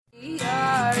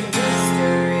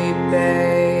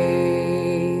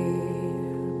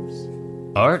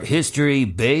Art History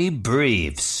Babe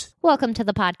Briefs. Welcome to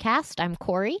the podcast. I'm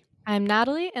Corey. I'm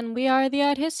Natalie, and we are the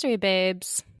Art History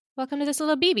Babes. Welcome to this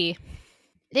little BB.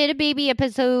 Did a baby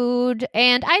episode,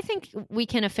 and I think we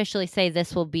can officially say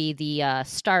this will be the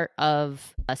start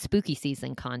of a spooky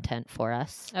season content for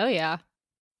us. Oh, yeah.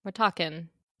 We're talking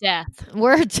death.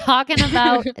 We're talking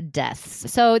about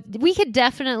deaths. So we could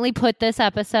definitely put this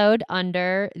episode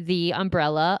under the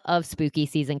umbrella of spooky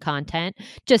season content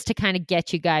just to kind of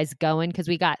get you guys going because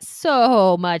we got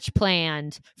so much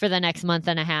planned for the next month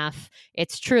and a half.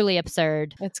 It's truly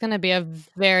absurd. It's going to be a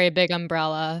very big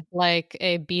umbrella, like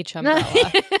a beach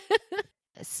umbrella.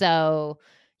 So,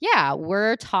 yeah,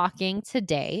 we're talking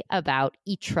today about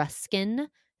Etruscan.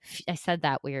 I said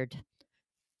that weird.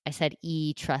 I said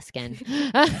Etruscan.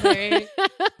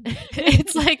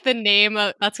 It's like the name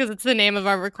of, that's because it's the name of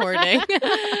our recording.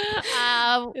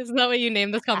 Isn't that what you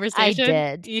named this conversation?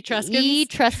 I did. Etruscans?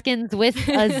 Etruscans with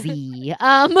a Z.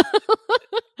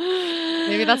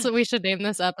 Maybe that's what we should name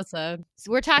this episode.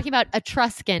 So we're talking about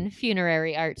Etruscan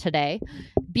funerary art today.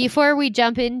 Before we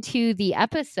jump into the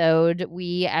episode,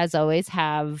 we, as always,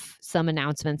 have some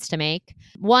announcements to make.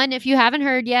 One, if you haven't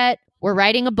heard yet, we're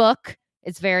writing a book.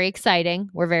 It's very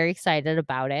exciting. We're very excited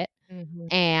about it.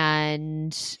 Mm-hmm.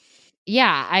 And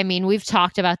yeah, I mean, we've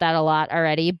talked about that a lot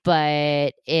already,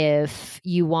 but if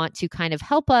you want to kind of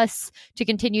help us to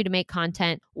continue to make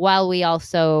content while we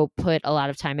also put a lot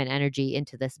of time and energy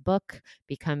into this book,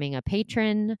 becoming a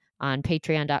patron on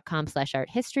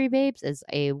patreon.com/arthistorybabes is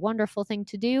a wonderful thing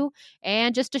to do.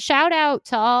 And just a shout out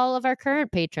to all of our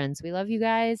current patrons. We love you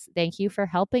guys. Thank you for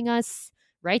helping us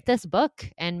write this book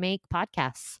and make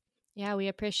podcasts. Yeah, we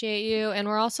appreciate you. And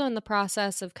we're also in the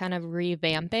process of kind of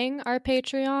revamping our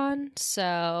Patreon.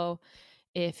 So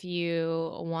if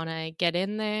you want to get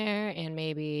in there and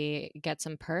maybe get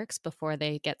some perks before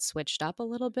they get switched up a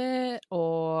little bit,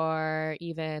 or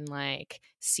even like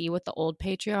see what the old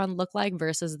Patreon looked like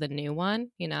versus the new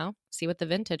one, you know, see what the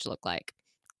vintage looked like.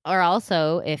 Or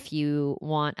also, if you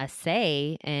want a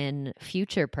say in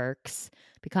future perks,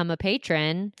 become a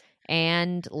patron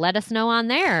and let us know on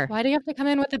there. Why do you have to come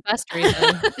in with the best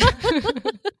reason?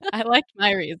 I like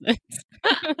my reasons.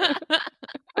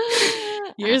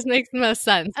 Yours makes the most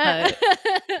sense, but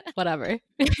whatever.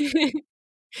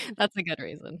 That's a good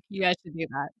reason. You guys should do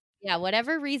that. Yeah,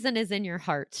 whatever reason is in your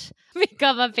heart,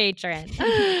 become a patron.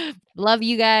 Love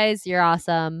you guys. You're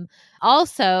awesome.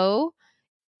 Also,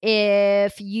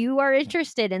 if you are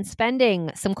interested in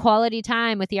spending some quality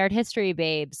time with the Art History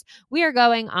Babes, we are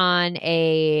going on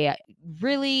a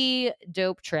really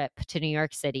dope trip to New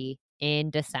York City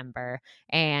in December,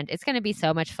 and it's going to be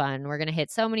so much fun. We're going to hit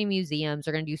so many museums.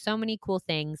 We're going to do so many cool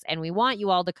things, and we want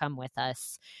you all to come with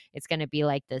us. It's going to be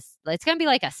like this. It's going to be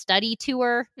like a study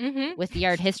tour with the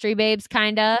Art History Babes,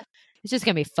 kind of. It's just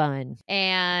going to be fun.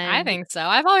 And I think so.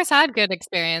 I've always had good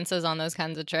experiences on those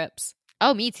kinds of trips.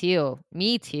 Oh, me too.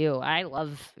 Me too. I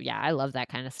love that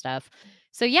kind of stuff.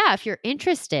 So yeah, if you're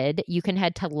interested, you can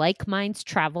head to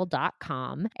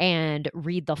likemindstravel.com and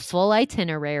read the full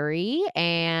itinerary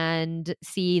and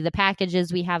see the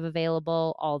packages we have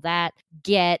available, all that.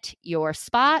 Get your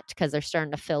spot because they're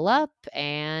starting to fill up.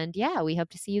 And yeah, we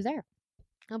hope to see you there.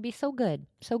 It'll be so good.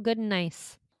 So good and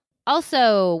nice.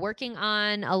 Also, working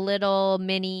on a little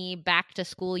mini back to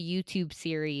school YouTube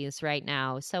series right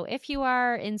now. So if you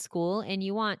are in school and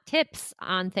you want tips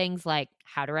on things like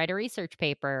how to write a research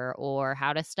paper or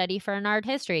how to study for an art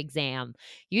history exam,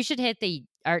 you should hit the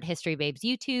Art History Babes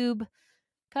YouTube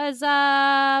because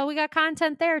we got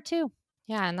content there too.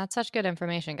 Yeah, and that's such good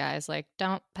information, guys. Like,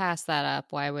 don't pass that up.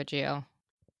 Why would you?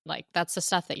 Like, that's the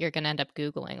stuff that you're going to end up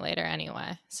Googling later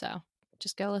anyway. So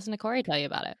just go listen to Corey tell you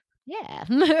about it. Yeah.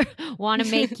 Want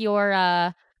to make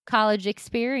your college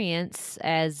experience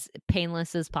as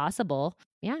painless as possible.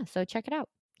 Yeah, so check it out.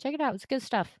 Check it out. It's good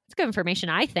stuff. It's good information,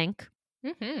 I think.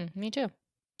 Me too.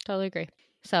 Totally agree.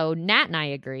 So Nat and I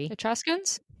agree.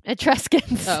 Etruscans?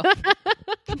 Etruscans. Oh.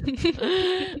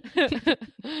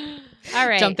 All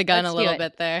right. Jump the gun a little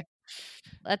bit there.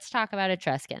 Let's talk about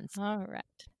Etruscans. All right.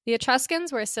 The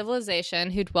Etruscans were a civilization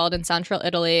who dwelled in central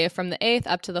Italy from the 8th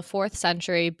up to the 4th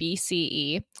century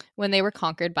BCE when they were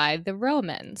conquered by the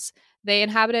Romans. They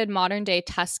inhabited modern-day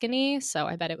Tuscany, so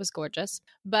I bet it was gorgeous.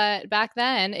 But back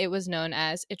then, it was known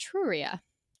as Etruria,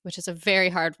 which is a very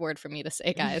hard word for me to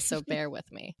say, guys, so bear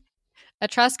with me.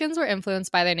 Etruscans were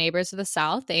influenced by their neighbors to the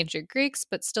south, the ancient Greeks,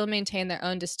 but still maintained their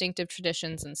own distinctive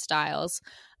traditions and styles.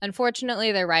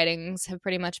 Unfortunately, their writings have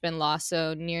pretty much been lost,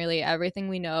 so nearly everything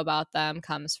we know about them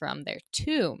comes from their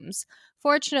tombs.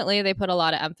 Fortunately, they put a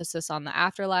lot of emphasis on the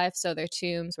afterlife, so their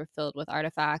tombs were filled with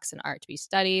artifacts and art to be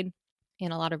studied.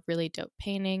 and a lot of really dope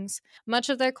paintings. Much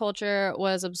of their culture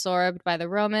was absorbed by the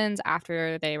Romans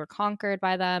after they were conquered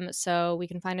by them, so we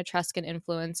can find Etruscan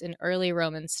influence in early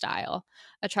Roman style.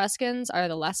 Etruscans are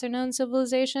the lesser known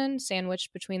civilization,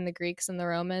 sandwiched between the Greeks and the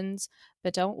Romans.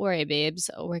 But don't worry,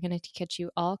 babes, we're going to get you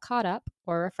all caught up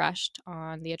or refreshed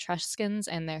on the Etruscans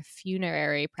and their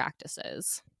funerary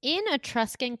practices. In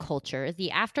Etruscan culture,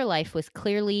 the afterlife was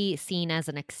clearly seen as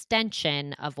an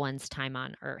extension of one's time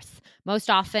on Earth. Most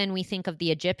often, we think of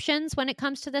the Egyptians when it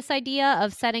comes to this idea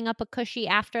of setting up a cushy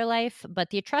afterlife,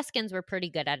 but the Etruscans were pretty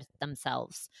good at it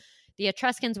themselves. The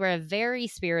Etruscans were a very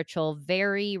spiritual,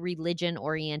 very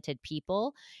religion-oriented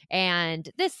people, and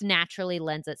this naturally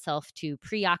lends itself to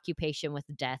preoccupation with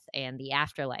death and the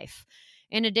afterlife.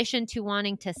 In addition to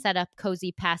wanting to set up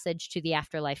cozy passage to the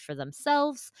afterlife for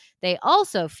themselves, they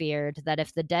also feared that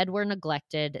if the dead were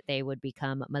neglected, they would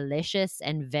become malicious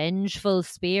and vengeful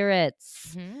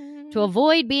spirits. To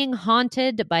avoid being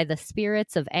haunted by the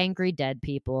spirits of angry dead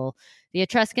people, the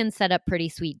Etruscans set up pretty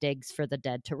sweet digs for the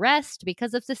dead to rest,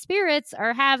 because if the spirits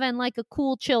are having like a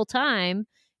cool, chill time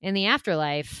in the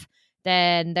afterlife,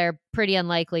 then they're pretty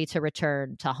unlikely to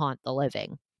return to haunt the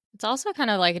living. It's also kind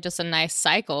of like just a nice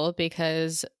cycle,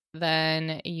 because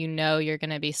then you're going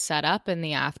to be set up in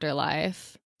the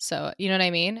afterlife. So, you know what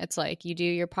I mean? It's like you do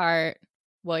your part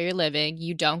while you're living,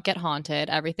 you don't get haunted,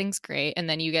 everything's great, and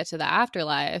then you get to the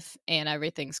afterlife and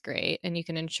everything's great, and you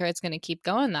can ensure it's going to keep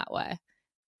going that way.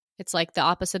 It's like the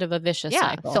opposite of a vicious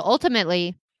cycle. So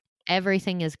ultimately,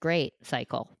 everything is great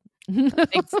cycle.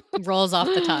 It rolls off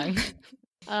the tongue.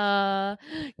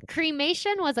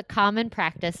 Cremation was a common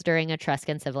practice during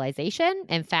Etruscan civilization.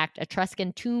 In fact,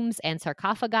 Etruscan tombs and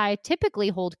sarcophagi typically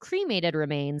hold cremated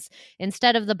remains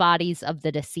instead of the bodies of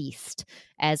the deceased.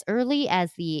 As early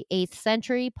as the 8th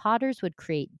century, potters would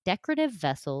create decorative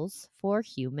vessels for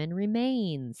human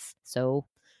remains. So,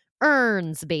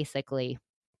 urns, basically.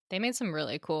 They made some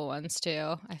really cool ones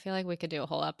too. I feel like we could do a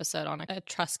whole episode on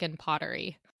Etruscan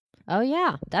pottery. Oh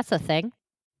yeah, that's a thing.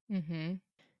 Mm-hmm.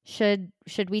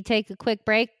 Should we take a quick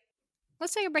break?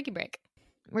 Let's take a breaky break.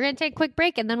 We're going to take a quick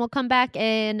break, and then we'll come back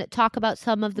and talk about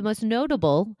some of the most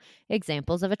notable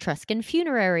examples of Etruscan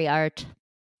funerary art.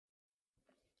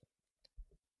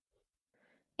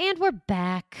 And we're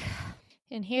back.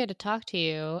 And here to talk to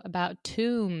you about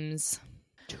tombs.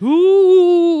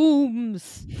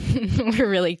 Tombs! We're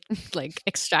really like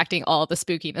extracting all the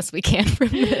spookiness we can from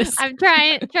this. I'm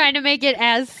trying to make it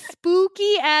as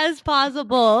spooky as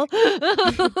possible.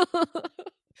 I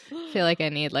feel like I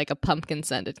need like a pumpkin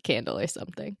scented candle or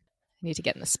something. I need to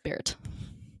get in the spirit.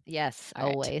 Yes, All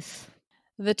right. always.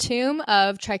 The tomb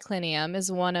of Triclinium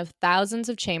is one of thousands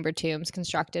of chamber tombs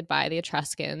constructed by the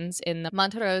Etruscans in the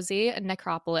Monterosi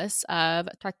necropolis of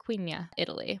Tarquinia,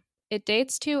 Italy. It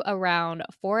dates to around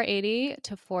 480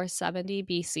 to 470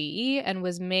 BCE and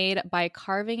was made by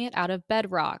carving it out of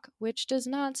bedrock, which does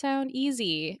not sound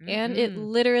easy. Mm-hmm. And it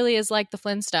literally is like the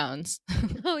Flintstones.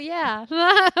 Oh, yeah.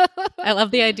 I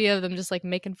love the idea of them just like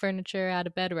making furniture out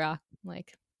of bedrock,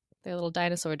 like their little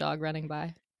dinosaur dog running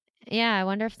by. Yeah, I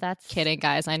wonder if that's... Kidding,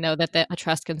 guys. I know that the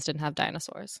Etruscans didn't have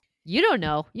dinosaurs. You don't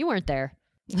know. You weren't there.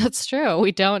 That's true.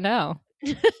 We don't know.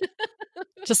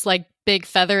 Just like big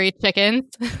feathery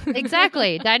chickens.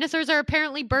 Exactly. Dinosaurs are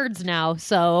apparently birds now,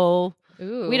 so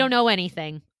we don't know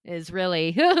anything is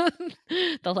really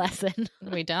the lesson.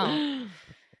 We don't.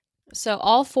 So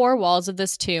all 4 walls of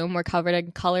this tomb were covered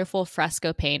in colorful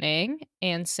fresco painting,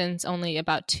 and since only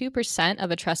about 2%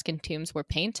 of Etruscan tombs were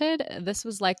painted, this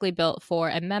was likely built for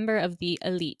a member of the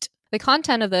elite. The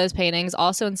content of those paintings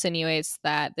also insinuates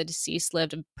that the deceased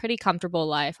lived a pretty comfortable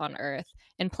life on Earth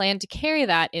and planned to carry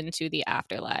that into the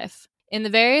afterlife. In the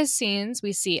various scenes,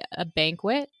 we see a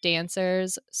banquet,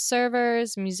 dancers,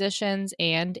 servers, musicians,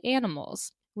 and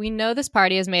animals. We know this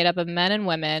party is made up of men and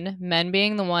women, men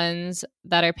being the ones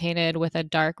that are painted with a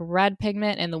dark red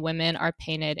pigment and the women are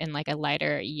painted in like a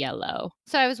lighter yellow.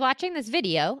 So I was watching this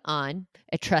video on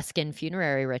Etruscan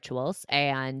funerary rituals,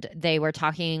 and they were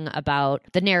talking about,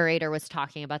 the narrator was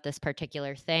talking about this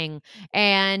particular thing,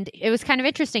 and it was kind of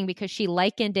interesting because she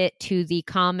likened it to the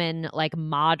common like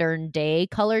modern day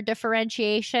color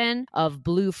differentiation of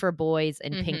blue for boys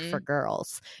and pink for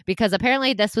girls, because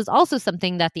apparently this was also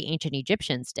something that the ancient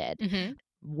Egyptians did.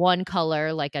 One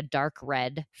color, like a dark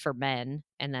red for men,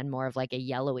 and then more of like a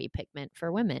yellowy pigment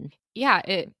for women. Yeah,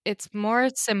 it's more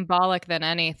symbolic than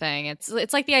anything. It's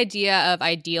like the idea of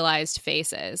idealized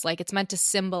faces. Like it's meant to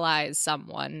symbolize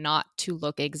someone, not to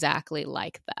look exactly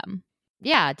like them.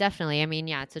 Yeah, definitely. I mean,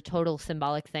 yeah, it's a total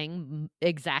symbolic thing,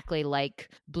 exactly like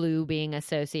blue being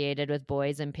associated with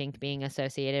boys and pink being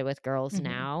associated with girls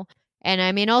now. And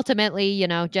I mean, ultimately,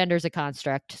 gender's a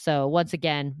construct. So once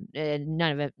again,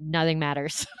 nothing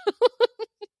matters.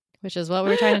 Which is what we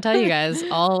were trying to tell you guys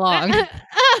all along.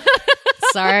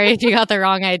 Sorry if you got the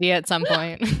wrong idea at some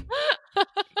point.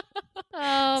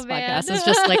 Oh, This man. podcast is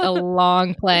just like a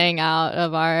long playing out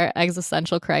of our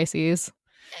existential crises.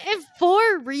 And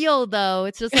for real, though,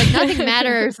 it's just like nothing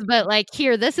matters, but like,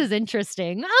 here, this is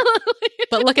interesting.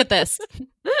 But look at this.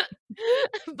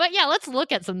 But yeah, let's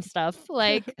look at some stuff.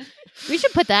 Like, we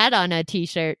should put that on a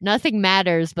t-shirt. Nothing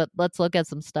matters, but let's look at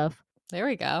some stuff. There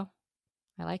we go.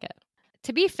 I like it.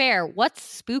 To be fair,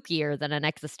 what's spookier than an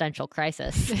existential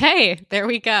crisis? Hey, there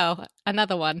we go.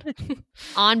 Another one.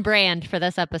 On brand for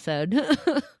this episode.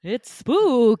 It's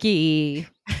spooky.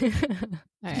 All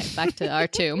right, back to our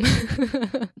tomb.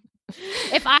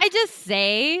 If I just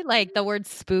say like the word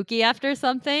spooky after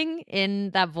something in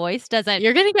that voice, doesn't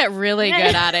You're gonna get really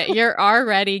good at it. You're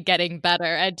already getting better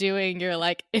at doing your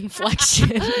like inflection.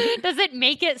 Does it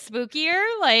make it spookier?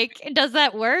 Like, does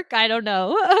that work? I don't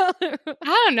know. I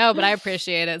don't know, but I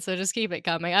appreciate it. So just keep it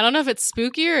coming. I don't know if it's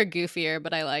spookier or goofier,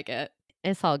 but I like it.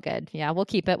 It's all good. Yeah, we'll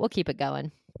keep it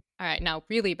going. All right, now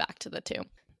really back to the tomb.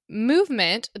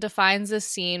 Movement defines this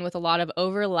scene with a lot of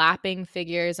overlapping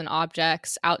figures and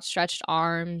objects, outstretched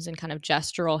arms, and kind of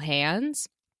gestural hands.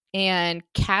 And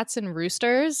cats and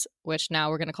roosters, which now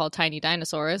we're going to call tiny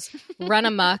dinosaurs, run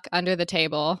amok under the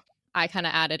table. I kind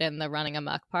of added in the running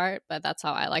amok part, but that's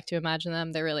how I like to imagine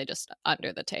them. They're really just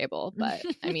under the table. But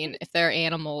I mean, if they're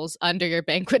animals under your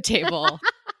banquet table,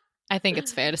 I think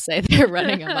it's fair to say they're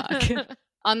running amok.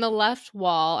 On the left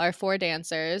wall are 4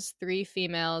 dancers, 3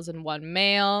 females and 1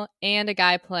 male, and a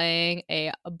guy playing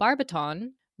a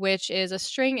barbiton, which is a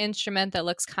string instrument that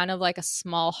looks kind of like a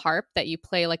small harp that you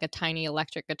play like a tiny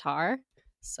electric guitar.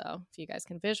 So if you guys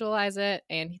can visualize it,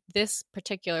 and this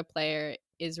particular player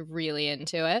is really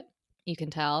into it. You can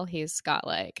tell he's got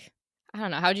like, I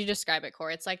don't know, how would you describe it,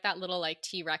 Corey? It's like that little like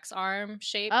T-Rex arm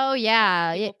shape. Oh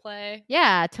yeah, people play.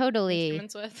 Yeah, totally.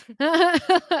 Instruments with.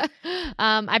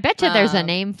 I bet you there's a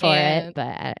name for it,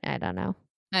 but I don't know.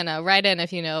 I know. Write in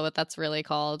if you know what that's really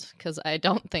called, because I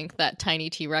don't think that tiny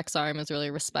T-Rex arm is really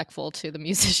respectful to the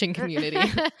musician community.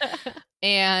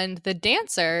 And the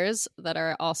dancers that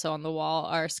are also on the wall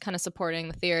are kind of supporting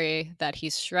the theory that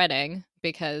he's shredding,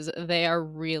 because they are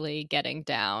really getting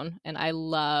down. And I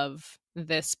love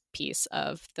this piece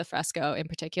of the fresco in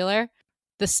particular.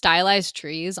 The stylized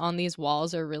trees on these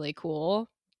walls are really cool,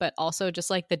 but also just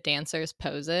like the dancers'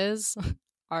 poses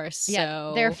are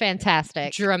so they're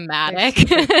fantastic,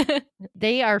 dramatic.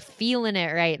 They are feeling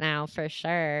it right now for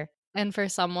sure. And for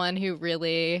someone who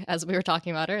really, as we were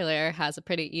talking about earlier, has a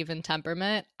pretty even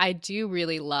temperament, I do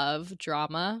really love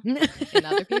drama in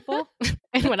other people.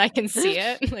 And when I can see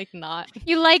it, like not.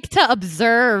 You like to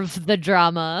observe the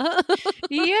drama.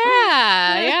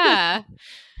 Yeah.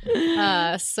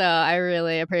 So I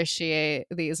really appreciate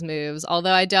these moves,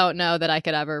 although I don't know that I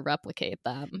could ever replicate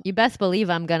them. You best believe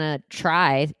I'm going to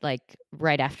try, like,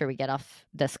 right after we get off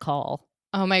this call.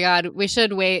 Oh my God, we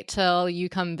should wait till you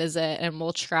come visit and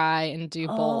we'll try and do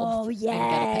both. Oh, yes. And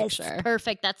get a picture.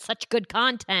 Perfect. That's such good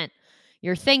content.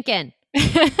 You're thinking.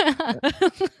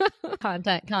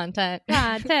 Content.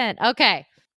 Okay.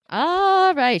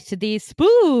 All right. The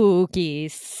spooky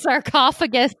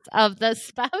sarcophagus of the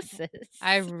spouses.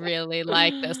 I really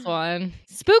like this one.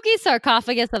 Spooky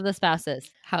sarcophagus of the spouses.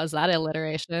 How's that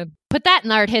alliteration? Put that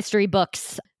in art history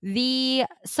books. The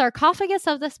sarcophagus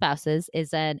of the spouses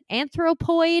is an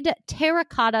anthropoid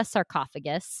terracotta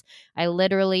sarcophagus. I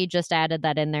literally just added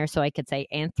that in there so I could say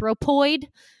anthropoid,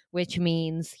 which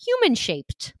means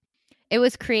human-shaped. It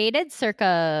was created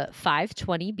circa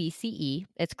 520 BCE.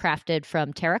 It's crafted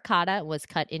from terracotta. It was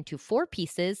cut into 4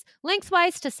 pieces,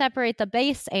 lengthwise to separate the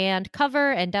base and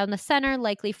cover, and down the center,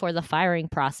 likely for the firing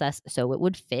process, so it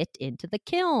would fit into the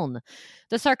kiln.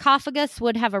 The sarcophagus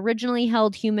would have originally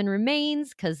held human remains,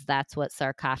 because that's what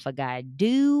sarcophagi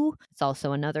do. It's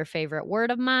also another favorite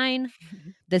word of mine.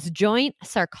 This joint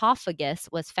sarcophagus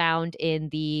was found in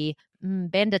the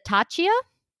Banditaccia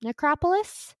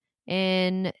necropolis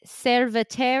in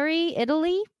Cerveteri,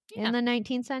 Italy, in the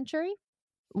 19th century.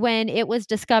 When it was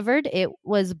discovered, it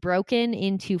was broken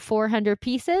into 400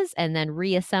 pieces and then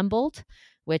reassembled,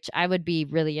 which I would be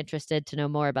really interested to know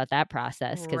more about that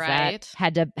process, because that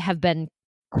had to have been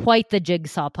quite the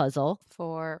jigsaw puzzle.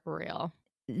 For real.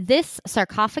 This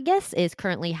sarcophagus is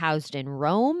currently housed in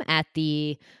Rome at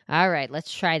the, all right,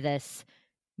 let's try this,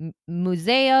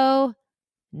 Museo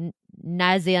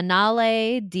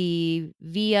Nazionale di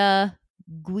Via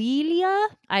Giulia.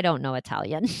 I don't know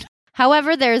Italian.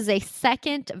 However, there's a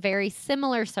second very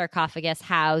similar sarcophagus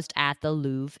housed at the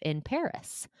Louvre in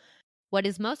Paris. What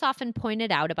is most often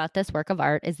pointed out about this work of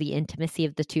art is the intimacy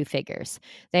of the two figures.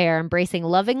 They are embracing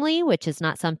lovingly, which is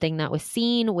not something that was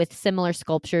seen with similar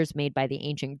sculptures made by the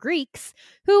ancient Greeks,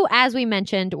 who, as we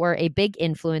mentioned, were a big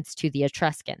influence to the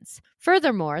Etruscans.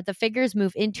 Furthermore, the figures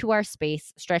move into our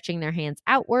space, stretching their hands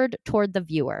outward toward the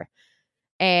viewer.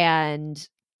 And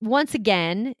once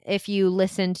again, if you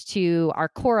listened to our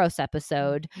Koros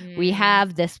episode, we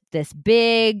have this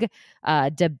big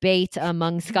debate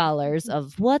among scholars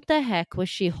of what the heck was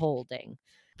she holding.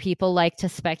 People like to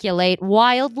speculate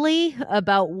wildly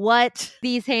about what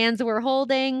these hands were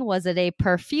holding. Was it a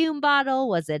perfume bottle?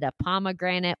 Was it a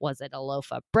pomegranate? Was it a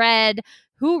loaf of bread?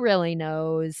 Who really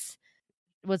knows?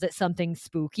 Was it something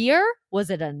spookier?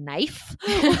 Was it a knife?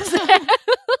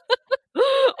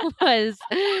 Was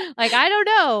like, I don't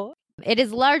know. It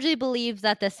is largely believed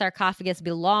that the sarcophagus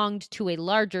belonged to a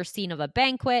larger scene of a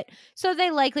banquet, so they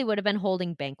likely would have been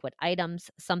holding banquet items,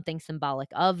 something symbolic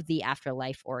of the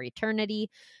afterlife or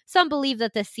eternity. Some believe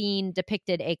that the scene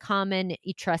depicted a common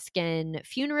Etruscan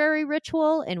funerary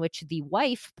ritual in which the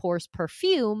wife pours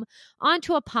perfume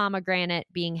onto a pomegranate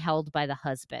being held by the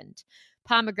husband.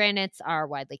 Pomegranates are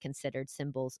widely considered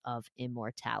symbols of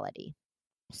immortality.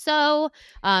 So,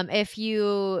 if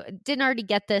you didn't already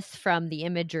get this from the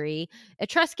imagery,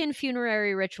 Etruscan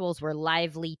funerary rituals were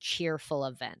lively, cheerful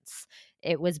events.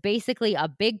 It was basically a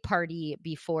big party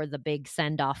before the big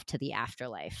send-off to the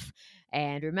afterlife.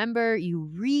 And remember,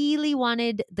 you really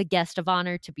wanted the guest of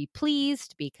honor to be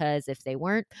pleased, because if they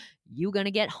weren't, you're going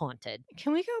to get haunted.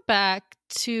 Can we go back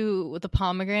to the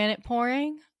pomegranate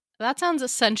pouring? That sounds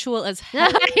as sensual as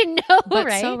hell. I know, but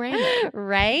right? so random.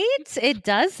 Right? It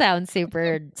does sound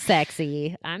super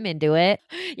sexy. I'm into it.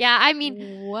 Yeah, I mean,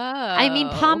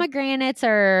 pomegranates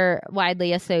are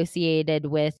widely associated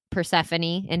with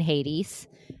Persephone and Hades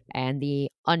and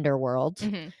the underworld.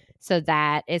 Mm-hmm. So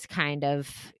that is kind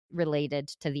of related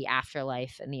to the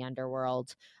afterlife and the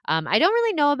underworld. I don't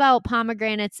really know about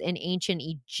pomegranates in ancient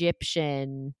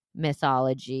Egyptian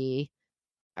mythology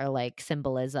or like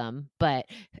symbolism, but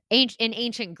in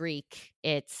ancient Greek,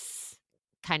 it's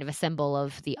kind of a symbol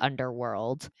of the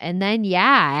underworld. And then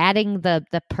adding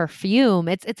the perfume,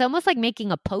 it's almost like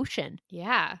making a potion.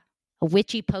 Yeah. A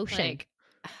witchy potion. Like,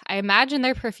 I imagine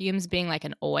their perfumes being like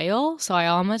an oil, so I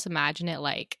almost imagine it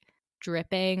like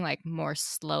dripping like more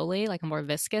slowly, like a more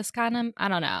viscous kind of, I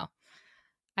don't know.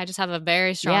 I just have a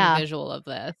very strong visual of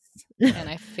this, and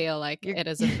I feel like it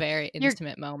is a very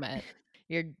intimate moment.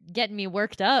 You're getting me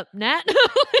worked up, Nat. All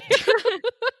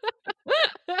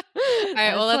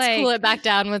right, well, let's cool it back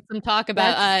down with some talk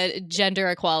about gender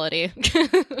equality. I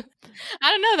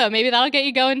don't know, though. Maybe that'll get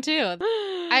you going, too.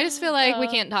 I just feel like we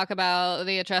can't talk about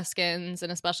the Etruscans,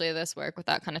 and especially this work,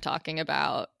 without kind of talking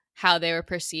about how they were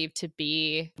perceived to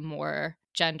be a more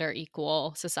gender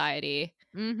equal society.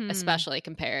 Mm-hmm. Especially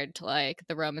compared to like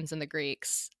the Romans and the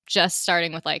Greeks, just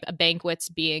starting with like banquets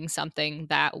being something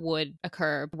that would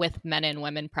occur with men and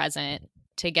women present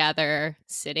together,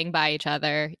 sitting by each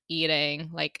other, eating.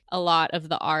 Like a lot of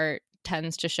the art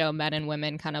tends to show men and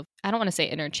women kind of, I don't want to say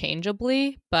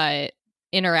interchangeably, but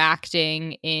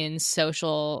interacting in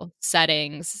social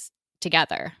settings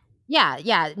together.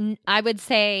 Yeah. I would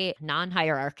say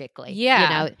non-hierarchically. Yeah.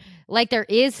 You know, like there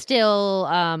is still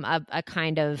a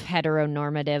kind of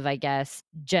heteronormative, I guess,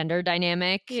 gender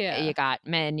dynamic. Yeah. You got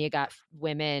men, you got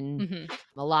women.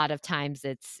 Mm-hmm. A lot of times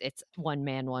it's one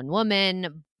man, one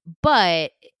woman.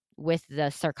 But with the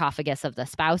sarcophagus of the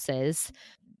spouses,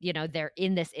 you know, they're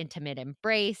in this intimate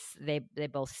embrace. They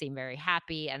both seem very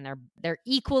happy, and they're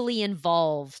equally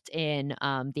involved in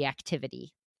the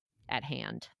activity at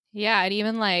hand. Yeah, and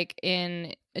even like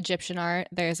in Egyptian art,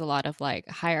 there's a lot of like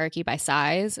hierarchy by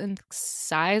size, and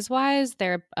size-wise,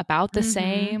 they're about the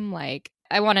same. Like,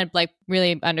 I want to like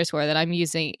really underscore that I'm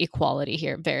using equality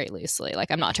here very loosely.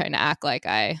 Like, I'm not trying to act like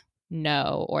I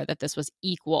know or that this was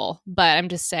equal, but I'm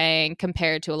just saying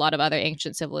compared to a lot of other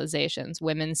ancient civilizations,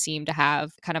 women seem to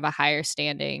have kind of a higher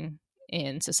standing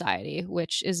in society,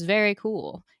 which is very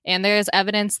cool. And there's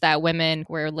evidence that women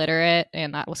were literate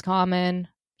and that was common.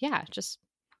 Yeah, just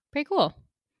pretty cool.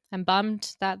 I'm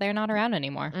bummed that they're not around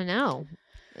anymore. I know.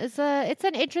 It's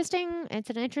an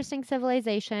interesting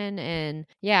civilization, and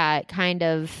it kind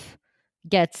of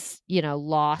gets, you know,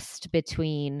 lost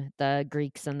between the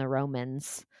Greeks and the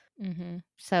Romans. Mm-hmm.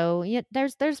 So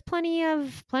there's plenty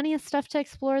of stuff to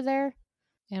explore there.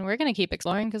 And we're going to keep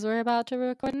exploring because we're about to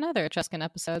record another Etruscan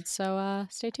episode. So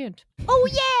stay tuned. Oh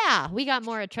yeah, we got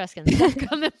more Etruscan stuff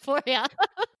coming for you.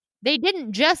 They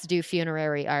didn't just do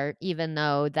funerary art, even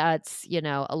though that's, you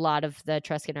know, a lot of the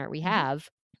Etruscan art we have.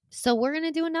 So we're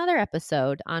going to do another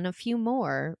episode on a few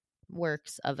more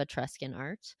works of Etruscan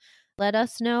art. let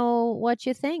us know what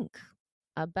you think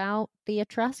about the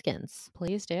Etruscans.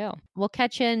 Please do. We'll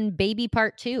catch you in baby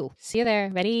part 2. See you there.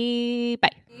 Ready? Bye.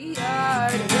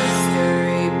 Art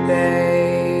history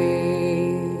babes.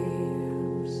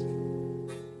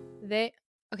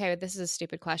 Okay, this is a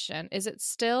stupid question. Is it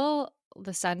still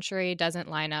the century doesn't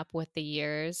line up with the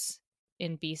years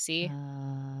in BC?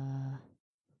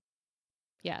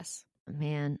 Yes.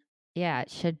 Man, yeah,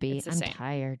 it should be. It's the I'm same.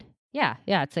 tired. Yeah,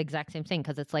 it's the exact same thing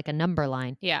because it's like a number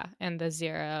line. Yeah, and the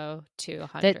 0 to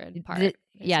 100 part.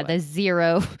 The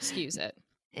 0 Excuse it.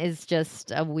 is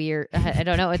just a weird. I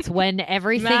don't know. It's when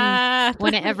everything Math.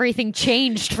 when everything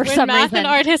changed for when some math reason. and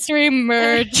art history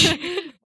merge.